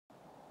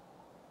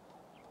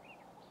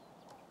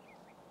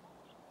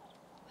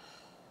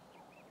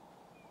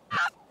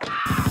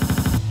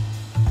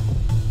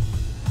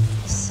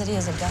body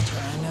is a gutter,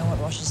 and I know what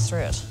washes through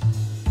it.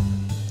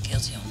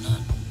 Guilty or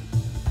not,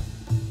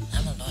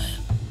 I'm a lawyer.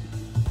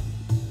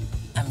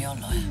 I'm your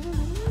lawyer.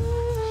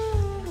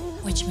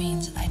 Which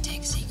means I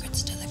take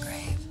secrets to the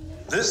grave.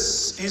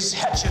 This is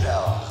Hatchet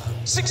Hour.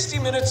 60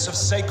 minutes of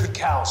sacred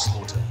cow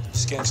slaughter.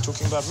 This game's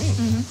talking about me.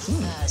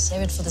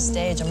 Save it for the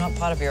stage. I'm not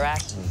part of your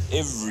act.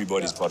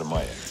 Everybody's part of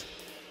my act.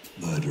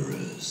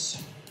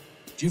 Murderers.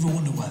 Do you ever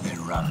wonder why they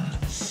run?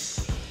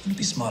 Wouldn't it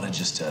be smarter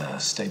just to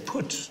stay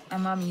put? My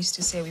mom used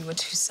to say we were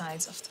two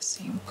sides of the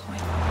same coin.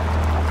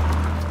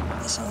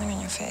 There's something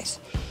on your face.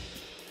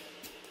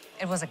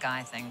 It was a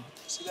guy thing.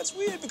 See, that's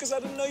weird because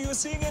I didn't know you were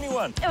seeing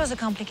anyone. It was a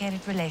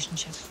complicated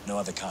relationship. No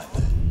other kind.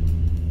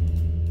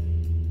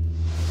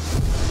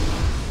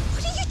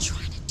 What are you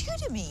trying to do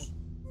to me?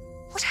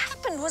 What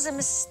happened was a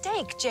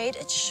mistake, Jade.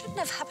 It shouldn't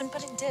have happened,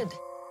 but it did.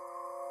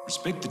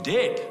 Respect the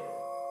dead.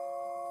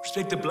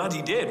 Respect the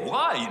bloody dead.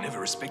 Why? You never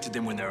respected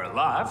them when they were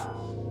alive.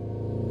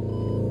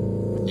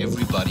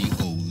 Everybody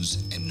owes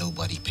and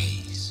nobody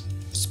pays.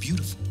 It's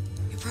beautiful.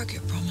 You broke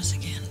your promise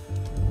again.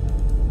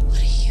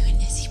 What are you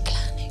and Izzy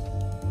planning?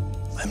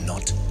 I'm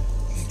not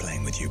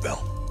playing with you,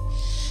 Belle.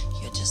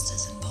 You're just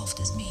as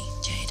involved as me,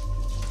 Jade.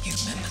 You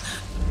remember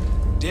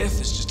that? Death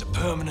is just a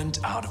permanent,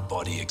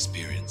 out-of-body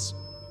experience.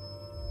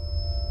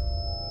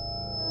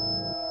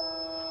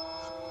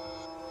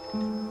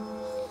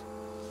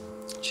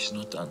 She's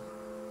not done.